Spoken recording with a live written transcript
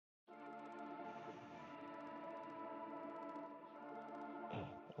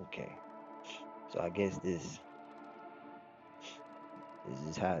Okay. So I guess this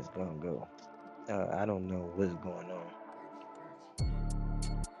is how it's gonna go. I don't know what's going on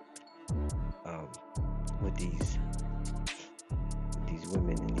with these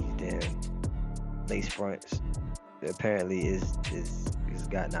women and these damn lace fronts. Apparently, is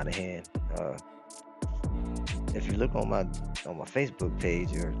gotten out of hand. If you look on my Facebook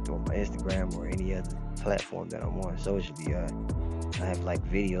page or on my Instagram or any other platform that I'm on socially, I have like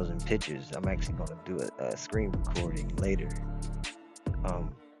videos and pictures. I'm actually gonna do a screen recording later.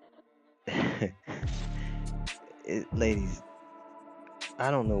 Um, ladies, I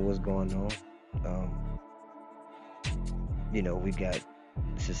don't know what's going on. Um, we got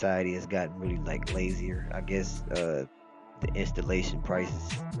society has gotten really like lazier. I guess the installation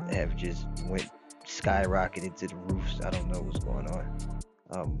prices have just went skyrocketed to the roofs. I don't know what's going on.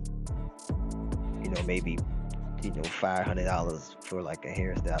 Um, maybe $500 for like a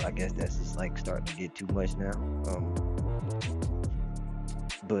hairstyle. I guess that's just like starting to get too much now.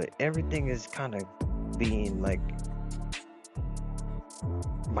 But everything is kind of being like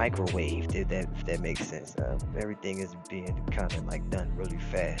microwaved, if that makes sense. Everything is being kind of like done really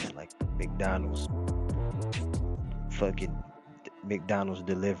fast, like McDonald's fucking McDonald's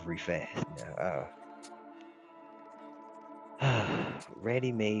delivery fast now.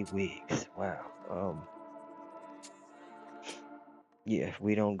 Ready-made wigs. Wow. Yeah,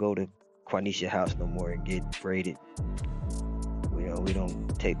 we don't go to Quanisha house no more and get braided. We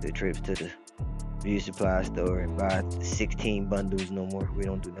don't take the trips to the beauty supply store and buy 16 bundles no more. We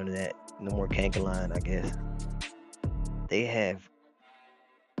don't do none of that. No more Kankaline, I guess. They have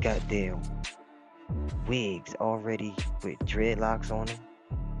goddamn wigs already with dreadlocks on them.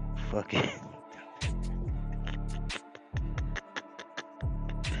 Fucking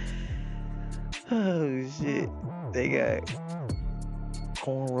oh shit. They got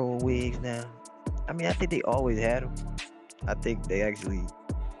cornrow wigs now. I mean, I think they always had them. I think they actually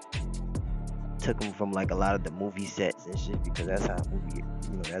took them from like a lot of the movie sets and shit because that's how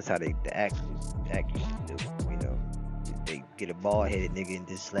that's how the actors do. You know, they get a bald headed nigga and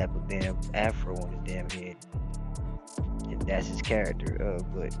just slap a damn afro on his damn head, and that's his character.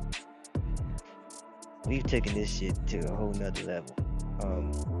 But we've taken this shit to a whole nother level.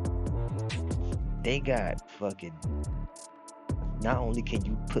 Um, they got fucking. Not only can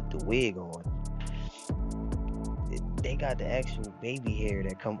you put the wig on, they got the actual baby hair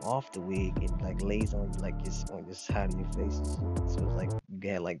that come off the wig and like lays on like on your side of your face and shit. So it's like you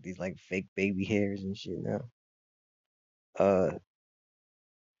got like these like fake baby hairs and shit now. Uh,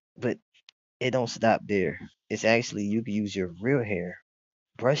 but it don't stop there. It's actually you can use your real hair,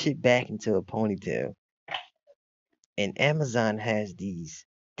 brush it back into a ponytail, and Amazon has these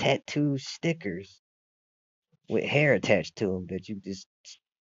tattoo stickers with hair attached to them that you just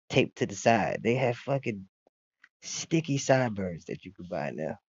tape to the side. They have fucking sticky sideburns that you can buy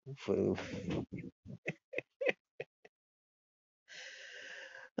now. For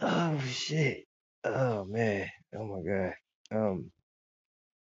oh shit. Oh man. Oh my god. Um.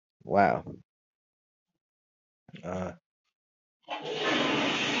 Wow. Uh.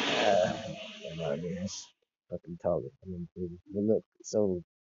 Oh my goodness. Fucking taller. I mean, baby. But look. So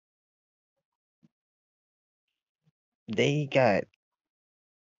they got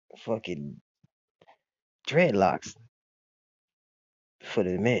fucking dreadlocks for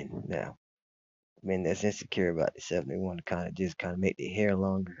the men now. Men that's insecure about themselves. They want to kind of make their hair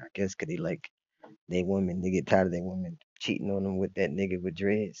longer. I guess 'cause they like they women. They get tired of their women cheating on them with that nigga with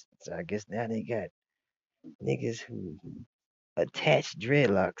dreads. So I guess now they got niggas who attach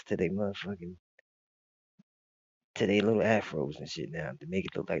dreadlocks to their motherfucking to their little afros and shit now to make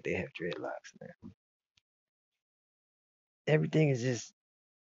it look like they have dreadlocks now. Everything is just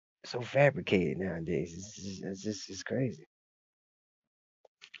so fabricated nowadays. It's crazy.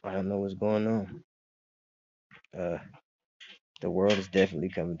 I don't know what's going on. Uh, the world is definitely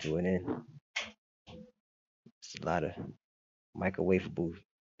coming to an end. It's a lot of microwavable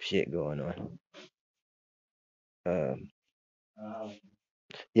shit going on. Um,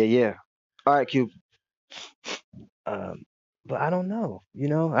 yeah, yeah. All right, Cube. Um, but I don't know.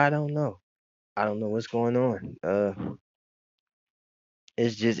 I don't know. I don't know what's going on.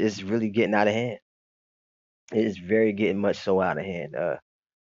 It's really getting out of hand. It is very getting much so out of hand.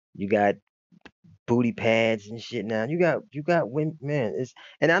 You got booty pads and shit now. You got women, man.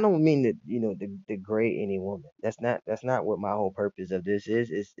 And I don't mean to to degrade any woman. That's not what my whole purpose of this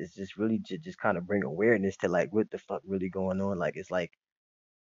is. It's just really to just kind of bring awareness to like what the fuck really going on. Like it's like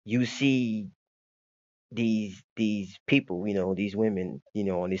you see these people, these women,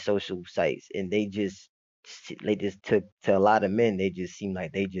 on these social sites, and they just they just took to a lot of men. They just seem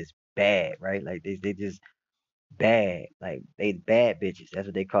like they just bad, right? Like they just bad. Like they bad bitches. That's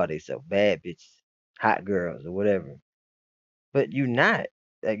what they call themselves, bad bitches, hot girls or whatever. But you're not.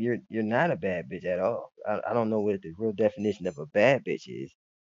 Like you're not a bad bitch at all. I don't know what the real definition of a bad bitch is,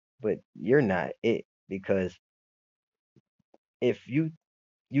 but you're not it because if you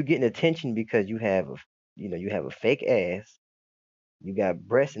getting attention because you have a fake ass, you got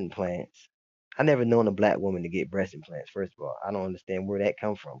breast implants. I never known a black woman to get breast implants. First of all, I don't understand where that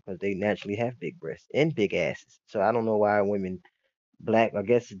come from because they naturally have big breasts and big asses. So I don't know why women black. I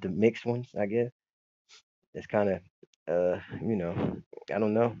guess it's the mixed ones. I guess it's kind of I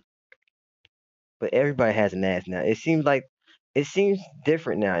don't know. But everybody has an ass now. It seems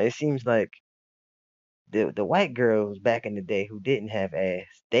different now. It seems like the white girls back in the day who didn't have ass,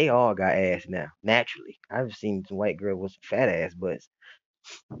 they all got ass now naturally. I've seen some white girl with some fat ass butts.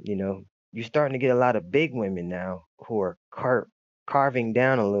 You know, you're starting to get a lot of big women now who are carving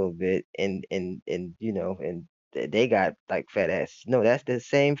down a little bit, and and they got like fat ass. No, that's the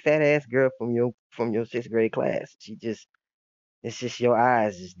same fat ass girl from your sixth grade class. It's just your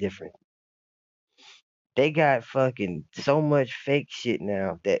eyes is different. They got fucking so much fake shit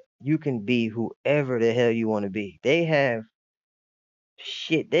now that you can be whoever the hell you want to be. They have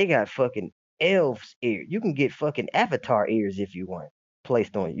shit. They got fucking elves ear. You can get fucking avatar ears if you want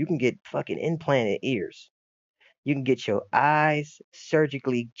placed on you. You can get fucking implanted ears. You can get your eyes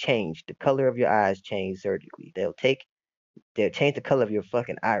surgically changed. The color of your eyes changed surgically. They'll change the color of your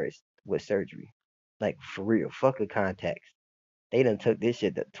fucking iris with surgery. Like for real. Fuck the contacts. They done took this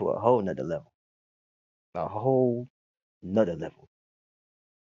shit to a whole nother level. A whole nother level.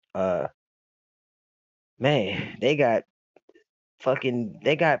 Uh Man, they got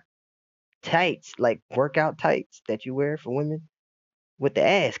tights, like workout tights that you wear for women with the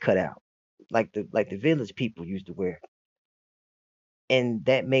ass cut out. Like the village people used to wear. And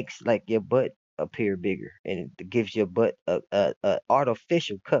that makes like your butt appear bigger and it gives your butt a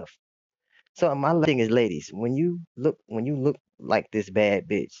artificial cuff. So my thing is, ladies, when you look like this bad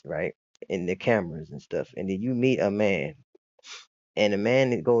bitch, right, in the cameras and stuff, and then you meet a man, and a man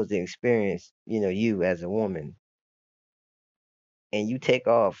that goes to experience, you as a woman, and you take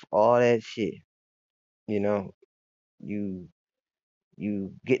off all that shit, you know, you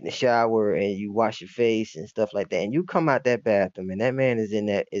you get in the shower and you wash your face and stuff like that, and you come out that bathroom, and that man is in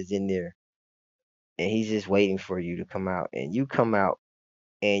there, and he's just waiting for you to come out, and you come out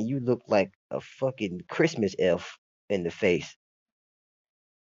and you look like a fucking Christmas elf in the face.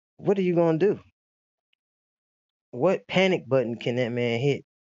 What are you gonna do? What panic button can that man hit?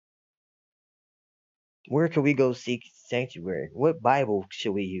 Where can we go seek sanctuary? What Bible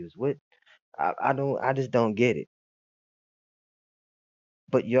should we use? I just don't get it.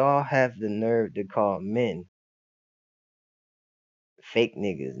 But y'all have the nerve to call men fake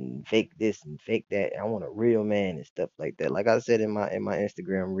niggas and fake this and fake that. I want a real man and stuff like that. Like I said in my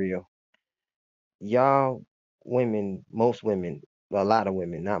Instagram reel, y'all women, most women, well, a lot of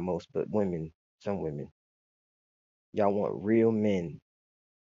women, not most, but women, some women, y'all want real men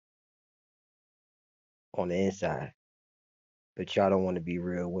on the inside, but y'all don't want to be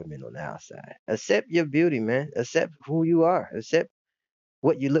real women on the outside. Accept your beauty, man. Accept who you are. Accept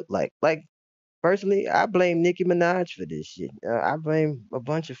what you look like. Like personally, I blame Nicki Minaj for this shit. I blame a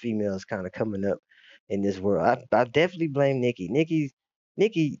bunch of females kind of coming up in this world. I definitely blame Nicki. Nicki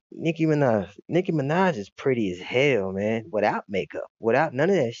Minaj. Nicki Minaj is pretty as hell, man. Without makeup, without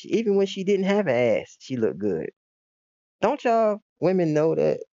none of that shit. Even when she didn't have an ass, she looked good. Don't y'all women know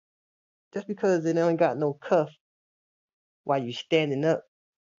that just because it ain't got no cuff while you standing up,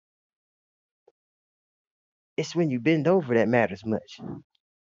 it's when you bend over that matters much.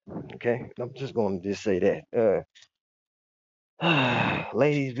 Okay, I'm just gonna just say that.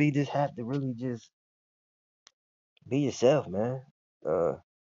 Ladies, we just have to really just be yourself, man. Uh,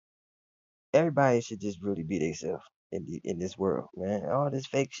 Everybody should just really be themselves in this world, man. All this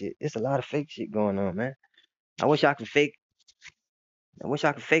fake shit. It's a lot of fake shit going on, man. I wish I could fake. I wish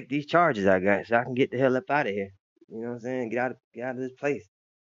I could fake these charges I got, so I can get the hell up out of here. You know what I'm saying? Get out of this place.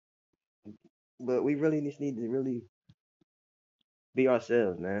 But we really just need to really be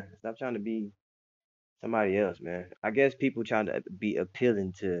ourselves, man. Stop trying to be somebody else, man. I guess people trying to be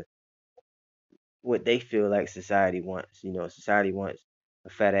appealing to what they feel like society wants. Society wants a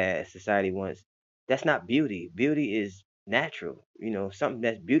fat ass. Society wants that's not beauty. Beauty is natural. Something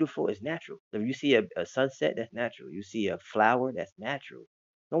that's beautiful is natural. If you see a sunset, that's natural. You see a flower, that's natural.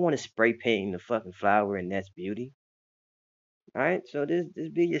 Don't want to spray paint the fucking flower and that's beauty. All right, so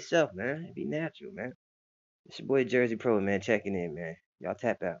just be yourself, man. Be natural, man. It's your boy Jersey Pro, man, checking in, man. Y'all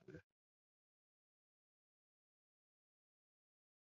tap out, man.